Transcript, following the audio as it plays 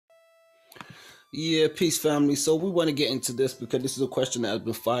Yeah, peace family. So we want to get into this because this is a question that has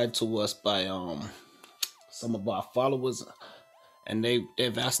been fired to us by some of our followers, and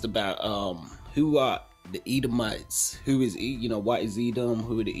they've asked about who are the Edomites? Who is what is Edom?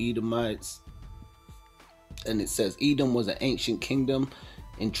 Who are the Edomites? And it says Edom was an ancient kingdom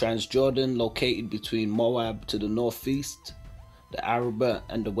in Transjordan located between Moab to the northeast, the Arabah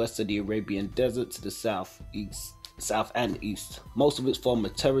and the west of the Arabian Desert to the south and east. Most of its former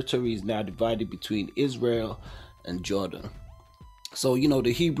territory is now divided between Israel and Jordan. So,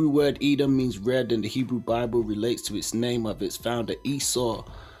 the Hebrew word Edom means red, and the Hebrew Bible relates to its name of its founder Esau,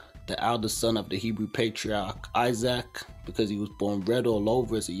 the eldest son of the Hebrew patriarch Isaac. Because he was born red all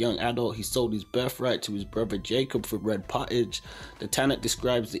over as a young adult, he sold his birthright to his brother Jacob for red pottage. The Tanakh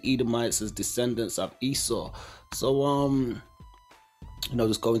describes the Edomites as descendants of Esau. So,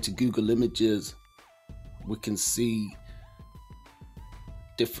 just going to Google Images, we can see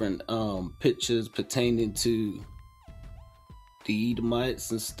different pictures pertaining to the Edomites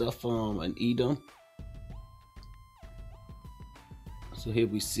and stuff and Edom. So here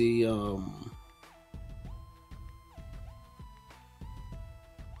we see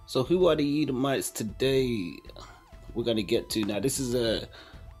so who are the Edomites today? We're going to get to now. This is a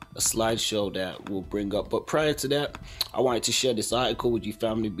slideshow that we'll bring up, but prior to that, I wanted to share this article with you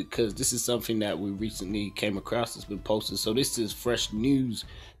family because this is something that we recently came across that's been posted. So this is fresh news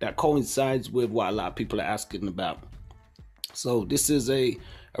that coincides with what a lot of people are asking about. So this is a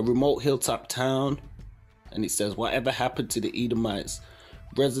remote hilltop town, and it says, whatever happened to the Edomites?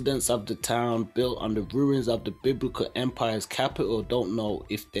 Residents of the town, built on the ruins of the biblical empire's capital, don't know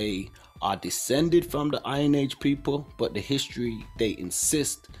if they are descended from the Iron Age people, but the history they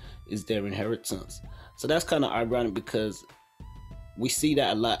insist is their inheritance. So that's kind of ironic because we see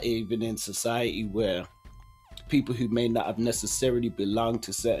that a lot even in society where people who may not have necessarily belonged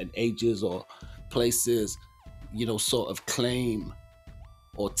to certain ages or places, sort of claim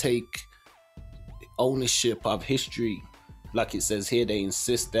or take ownership of history. Like it says here, they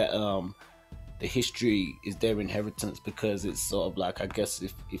insist that the history is their inheritance because it's sort of like, I guess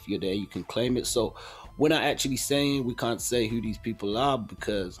if you're there, you can claim it. So we're not actually saying, we can't say who these people are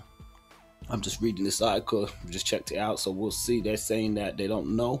because I'm just reading this article. We just checked it out, so we'll see. They're saying that they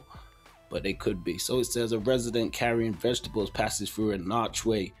don't know, but they could be. So it says a resident carrying vegetables passes through an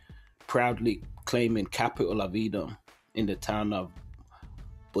archway, proudly claiming capital of Edom in the town of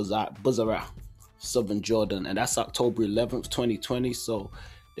Buzara, southern Jordan, and that's October 11th, 2020. So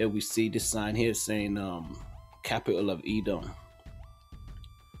there we see this sign here saying capital of Edom.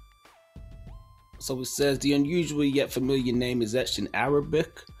 So it says the unusual yet familiar name is etched in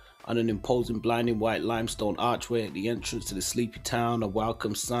Arabic on an imposing blinding white limestone archway at the entrance to the sleepy town, a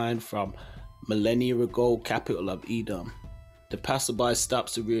welcome sign from millennia ago, capital of Edom. The passerby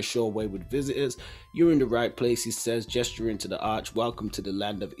stops to reassure wayward visitors, you're in the right place, he says, gesturing to the arch, welcome to the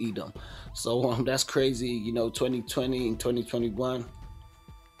land of Edom. So that's crazy, 2020 and 2021,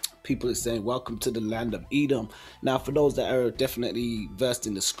 people are saying welcome to the land of Edom. Now for those that are definitely versed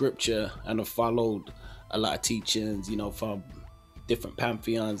in the scripture and have followed a lot of teachings, from different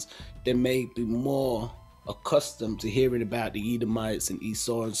pantheons, they may be more accustomed to hearing about the Edomites and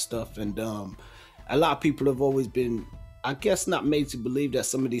Esau and stuff, and a lot of people have always been, I guess, not made to believe that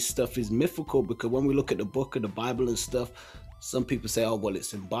some of this stuff is mythical, because when we look at the book of the Bible and stuff, some people say, oh, well, it's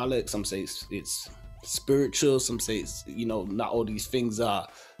symbolic. Some say it's spiritual. Some say it's, not all these things are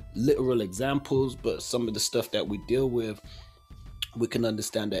literal examples, but some of the stuff that we deal with, we can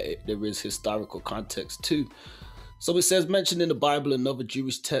understand that there is historical context too. So it says, mentioned in the Bible and other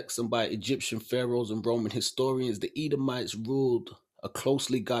Jewish texts and by Egyptian pharaohs and Roman historians, the Edomites ruled a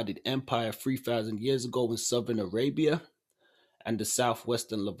closely guarded empire 3,000 years ago in southern Arabia and the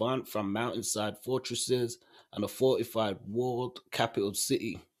southwestern Levant, from mountainside fortresses and a fortified walled capital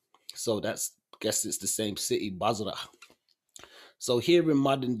city. So that's, guess it's the same city, Basra. So here in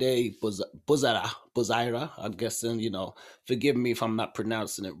modern day Buzira, I'm guessing, forgive me if I'm not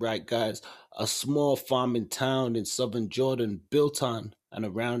pronouncing it right, guys, a small farming town in southern Jordan built on and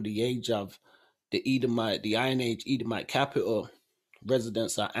around the age of the Iron Age Edomite capital.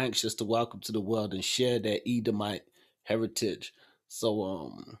 Residents are anxious to welcome to the world and share their Edomite heritage.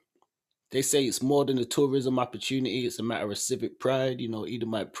 So they say it's more than a tourism opportunity, it's a matter of civic pride,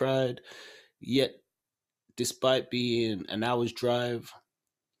 Edomite pride. Yet despite being an hour's drive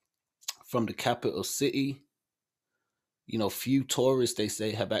from the capital city, few tourists, they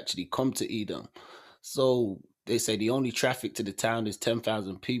say, have actually come to Edom. So they say the only traffic to the town is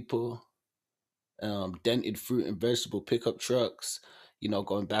 10,000 people, dented fruit and vegetable pickup trucks,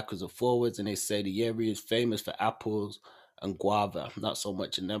 going backwards and forwards. And they say the area is famous for apples and guava, not so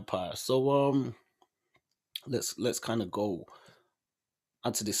much an empire. So let's kind of go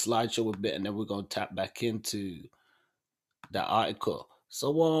onto the slideshow a bit, and then we're gonna tap back into that article.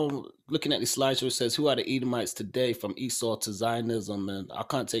 So looking at the slideshow, it says, who are the Edomites today, from Esau to Zionism? And I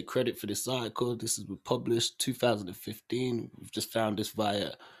can't take credit for this article. This is published 2015. We've just found this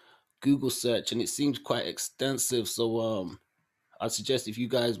via Google search, and it seems quite extensive. So I suggest, if you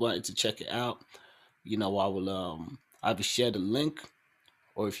guys wanted to check it out, I will either share the link,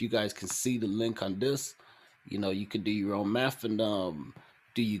 or if you guys can see the link on this, you could do your own math and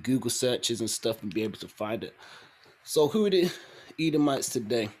do your Google searches and stuff and be able to find it. So who are the Edomites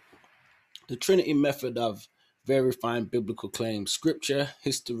today? The Trinity method of verifying biblical claims: scripture,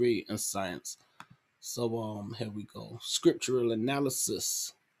 history, and science. So here we go. Scriptural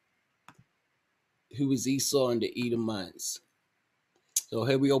analysis. Who is Esau and the Edomites? So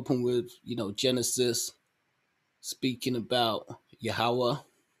here we open with, Genesis, speaking about Yahweh,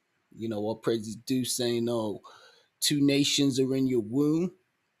 what praises due, saying, oh, two nations are in your womb.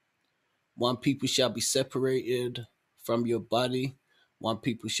 One people shall be separated from your body. One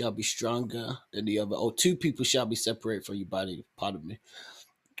people shall be stronger than the other. Oh, two people shall be separated from your body. Pardon me.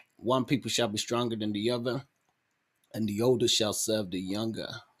 One people shall be stronger than the other, and the older shall serve the younger.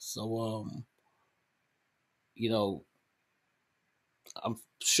 So, I'm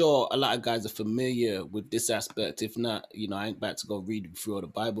sure a lot of guys are familiar with this aspect. If not, I ain't about to go read through all the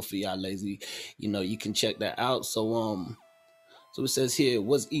Bible for y'all lazy. You can check that out. So it says here,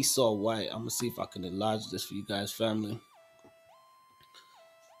 was Esau white? I'm gonna see if I can enlarge this for you guys, family.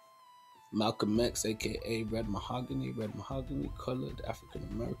 Malcolm X, aka red mahogany, colored African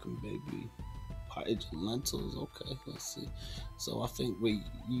American baby, pottage and lentils. Okay, let's see. So I think we're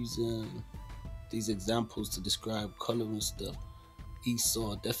using these examples to describe color and stuff.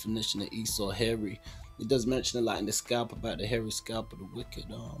 Esau, definition of Esau, hairy. It does mention a lot in the scalp about the hairy scalp of the wicked.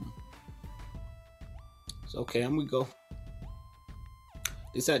 So okay, and we go.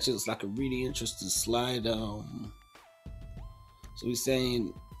 This actually looks like a really interesting slide. So he's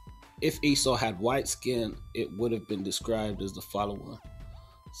saying, if Esau had white skin, it would have been described as the following.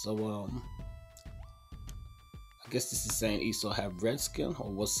 So I guess this is saying Esau had red skin,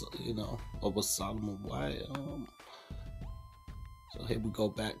 or was Solomon white? So here we go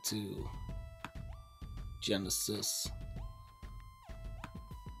back to Genesis.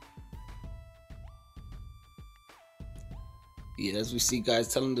 Yeah, as we see guys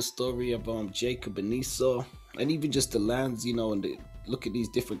telling the story of Jacob and Esau, and even just the lands, and look at these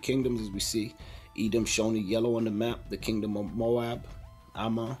different kingdoms. As we see Edom shown in yellow on the map, the kingdom of Moab,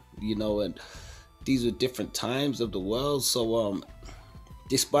 Ammon, and these are different times of the world. So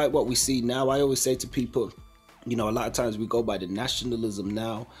despite what we see now, I always say to people, a lot of times we go by the nationalism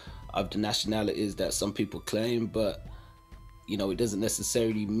now of the nationalities that some people claim, but it doesn't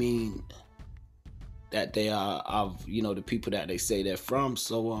necessarily mean that they are of the people that they say they're from.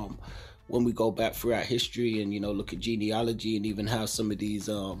 So when we go back throughout history and look at genealogy, and even how some of these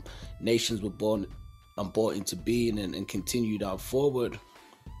nations were brought into being and continued on forward,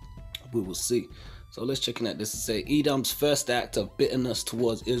 we will see. So let's check in at this and say, Edom's first act of bitterness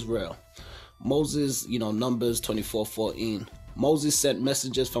towards Israel. Moses, Numbers 24:14. Moses sent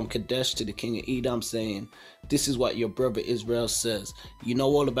messengers from Kadesh to the king of Edom, saying, this is what your brother Israel says. You know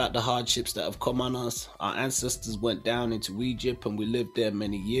all about the hardships that have come on us. Our ancestors went down into Egypt, and we lived there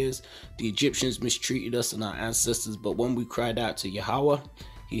many years. The Egyptians mistreated us and our ancestors, but when we cried out to Yahweh,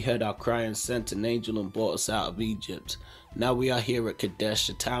 he heard our cry and sent an angel and brought us out of Egypt. Now we are here at Kadesh,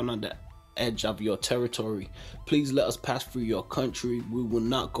 a town on the edge of your territory. Please let us pass through your country. We will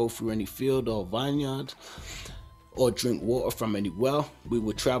not go through any field or vineyard or drink water from any well. We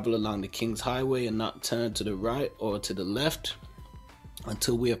will travel along the king's highway and not turn to the right or to the left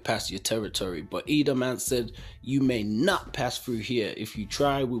until we have passed your territory. But Edom answered, you may not pass through here. If you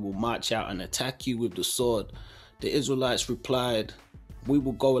try, we will march out and attack you with the sword. The Israelites replied, we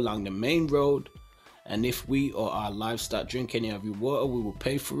will go along the main road, and if we or our livestock drink any of your water, we will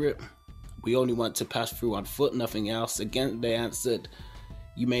pay for it. We only want to pass through on foot, nothing else. Again, they answered,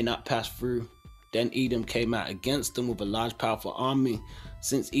 you may not pass through. Then Edom came out against them with a large, powerful army.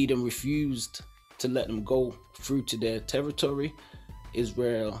 Since Edom refused to let them go through to their territory,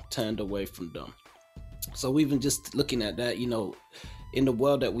 Israel turned away from them. So even just looking at that, in the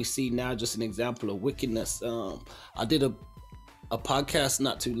world that we see now, just an example of wickedness. I did a podcast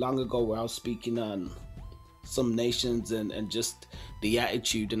not too long ago where I was speaking on some nations and just the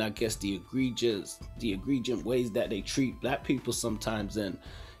attitude, and I guess the egregious ways that they treat black people sometimes. And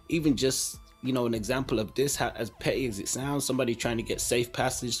even just an example of this, as petty as it sounds, somebody trying to get safe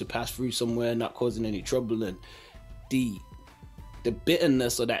passage to pass through somewhere, not causing any trouble, and the the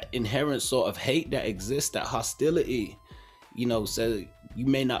bitterness or that inherent sort of hate that exists, that hostility, so you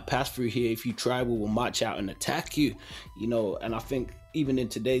may not pass through here. If you try, we will march out and attack you, and I think even in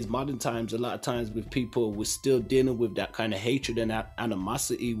today's modern times, a lot of times with people, we're still dealing with that kind of hatred and that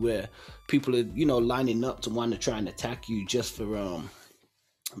animosity where people are, lining up to want to try and attack you just for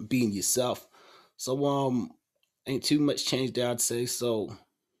being yourself. So ain't too much change there, I'd say. So,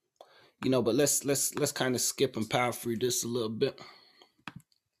 but let's kind of skip and power through this a little bit.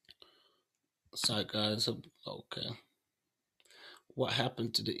 Sorry guys. Okay. What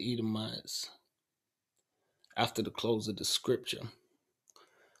happened to the Edomites after the close of the scripture?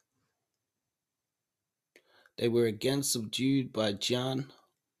 They were again subdued by John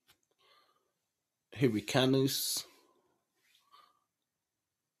Hyrcanus,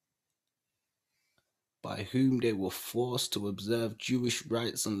 by whom they were forced to observe Jewish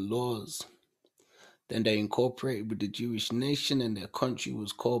rites and laws. Then they incorporated with the Jewish nation, and their country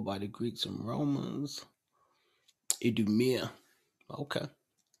was called by the Greeks and Romans Idumea. Okay.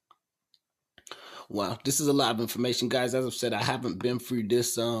 Wow, this is a lot of information, guys. As I've said, I haven't been through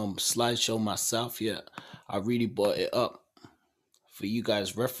this slideshow myself yet. I really brought it up for you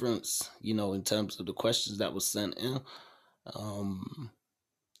guys' reference, in terms of the questions that was sent in.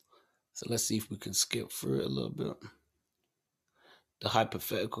 So let's see if we can skip through it a little bit. The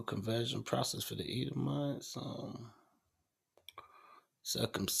hypothetical conversion process for the Edomites,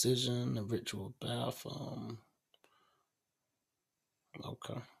 circumcision, the ritual bath.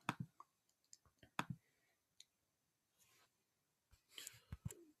 Okay.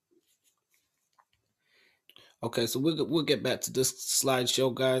 Okay, so we'll get back to this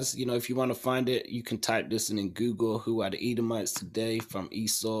slideshow, guys. If you want to find it, you can type this in Google. Who are the Edomites today, from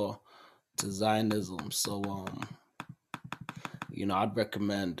Esau to Zionism? So I'd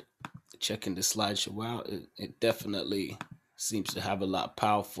recommend checking the slideshow out. It definitely seems to have a lot of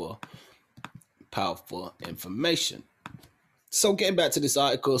powerful information. So getting back to this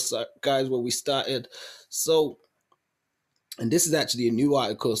article, guys, where we started. So, and this is actually a new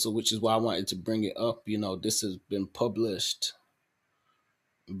article, so which is why I wanted to bring it up. This has been published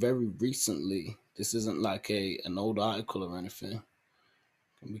very recently. This isn't like an old article or anything.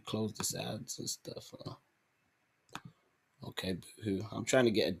 Can we close this ads and stuff? Okay, boo-hoo. I'm trying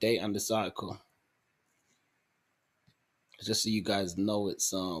to get a date on this article, just so you guys know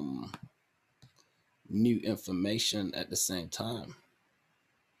it's new information at the same time.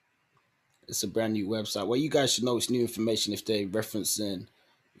 It's a brand new website. Well, you guys should know it's new information if they referencing,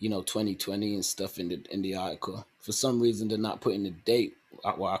 2020 and stuff in the article. For some reason, they're not putting a date.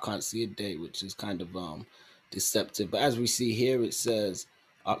 Well, I can't see a date, which is kind of deceptive. But as we see here, it says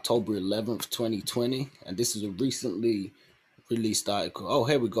October 11th, 2020, and this is a recently released article. Oh,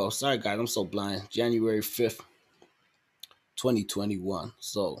 here we go. Sorry, guys, I'm so blind. January 5th, 2021.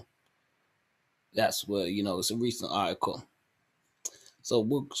 So that's where, it's a recent article. So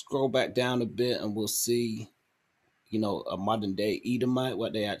we'll scroll back down a bit and we'll see, a modern day Edomite,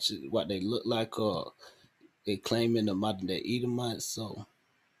 what they look like, or they claiming a modern day Edomite. So,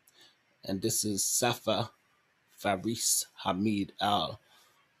 and this is Safa Faris Hamid Al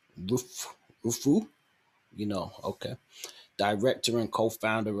Rufu, okay, director and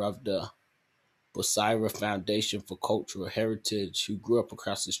co-founder of the Bosira Foundation for Cultural Heritage, who grew up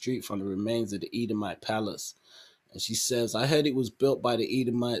across the street from the remains of the Edomite palace. And she says, I heard it was built by the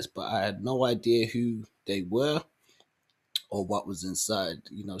Edomites, but I had no idea who they were or what was inside.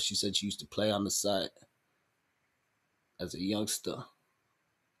 She said she used to play on the site as a youngster.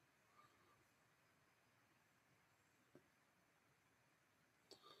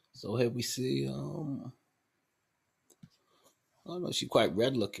 So here we see, I don't know, she's quite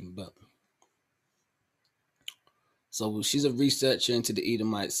red looking, but. So she's a researcher into the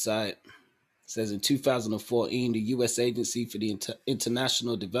Edomite site. Says in 2014, the U.S. Agency for the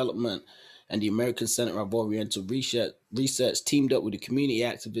International Development and the American Center of Oriental Research teamed up with the community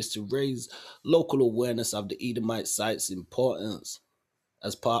activists to raise local awareness of the Edomite site's importance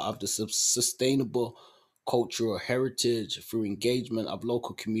as part of the sustainable cultural heritage through engagement of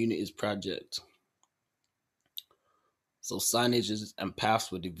local communities project. So signages and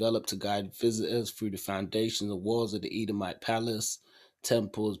paths were developed to guide visitors through the foundations and walls of the Edomite palace,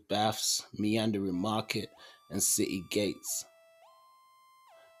 temples, baths, meandering market, and city gates.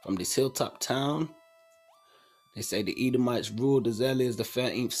 From this hilltop town, they say the Edomites ruled as early as the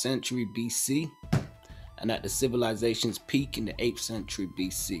 13th century BC and at the civilization's peak in the 8th century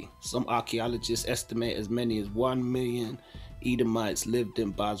BC. Some archaeologists estimate as many as 1 million Edomites lived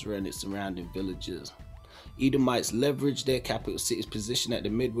in Basra and its surrounding villages. Edomites leveraged their capital city's position at the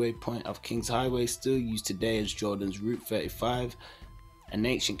midway point of King's Highway, still used today as Jordan's Route 35, an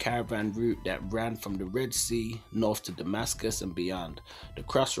ancient caravan route that ran from the Red Sea north to Damascus and beyond. The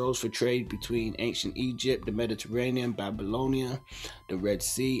crossroads for trade between ancient Egypt, the Mediterranean, Babylonia, the Red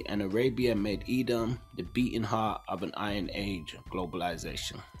Sea, and Arabia made Edom the beating heart of an Iron Age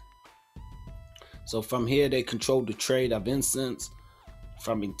globalization. So from here, they controlled the trade of incense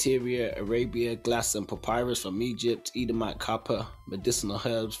from interior Arabia, glass and papyrus from Egypt, Edomite copper, medicinal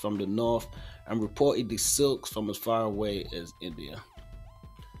herbs from the north, and reportedly silks from as far away as India.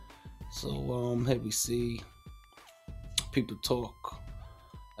 So here we see people talk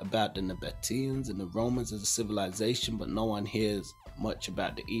about the Nabateans and the Romans as a civilization, but no one hears much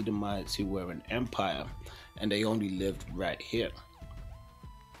about the Edomites, who were an empire and they only lived right here.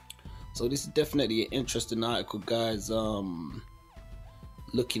 So this is definitely an interesting article, guys.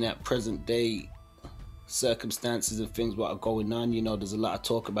 Looking at present day circumstances and things what are going on. You know, there's a lot of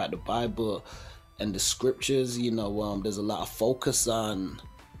talk about the Bible and the scriptures. You know, there's a lot of focus on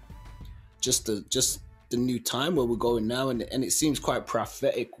just the new time where we're going now, and it seems quite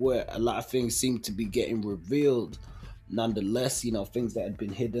prophetic, where a lot of things seem to be getting revealed. Nonetheless, you know, things that had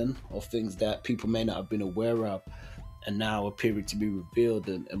been hidden or things that people may not have been aware of, and now appearing to be revealed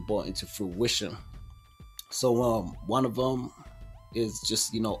and brought into fruition. So one of them is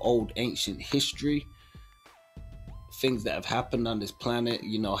just, you know, old ancient history, things that have happened on this planet,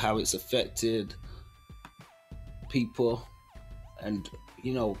 you know, how it's affected people, and,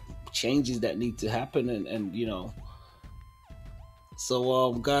 you know, changes that need to happen, and you know.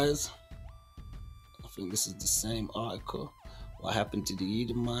 So guys, I think this is the same article, what happened to the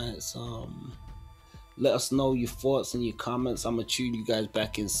Edomites. Let us know your thoughts and your comments. I'm gonna tune you guys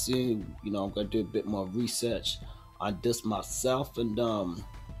back in soon. You know, I'm gonna do a bit more research on this myself, and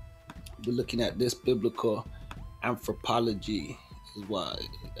we're looking at this biblical anthropology is what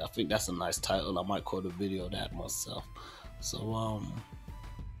I think. That's a nice title. I might call the video that myself. So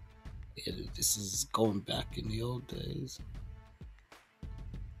this is going back in the old days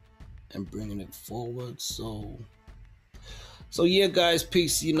and bringing it forward. So yeah, guys,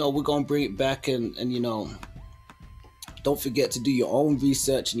 peace. You know, we're gonna bring it back, and you know, don't forget to do your own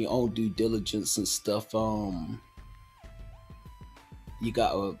research and your own due diligence and stuff. You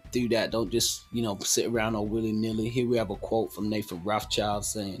gotta do that. Don't just, you know, sit around all willy-nilly. Here we have a quote from Nathan Rothschild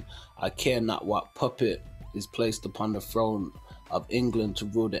saying, "I care not what puppet is placed upon the throne of England to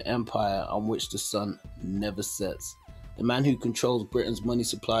rule the empire on which the sun never sets. The man who controls Britain's money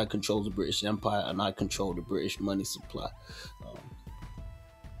supply controls the British Empire, and I control the British money supply."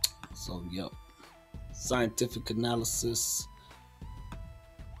 So, yeah. Scientific analysis.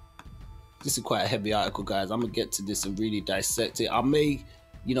 This is quite a heavy article, guys. I'm going to get to this and really dissect it. I may,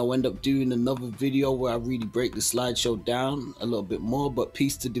 you know, end up doing another video where I really break the slideshow down a little bit more, but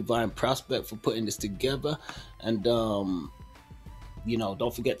peace to Divine Prospect for putting this together. And, you know,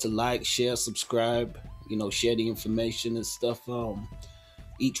 don't forget to like, share, subscribe, you know, share the information and stuff.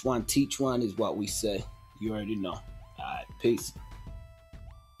 Each one teach one is what we say. You already know. All right, peace.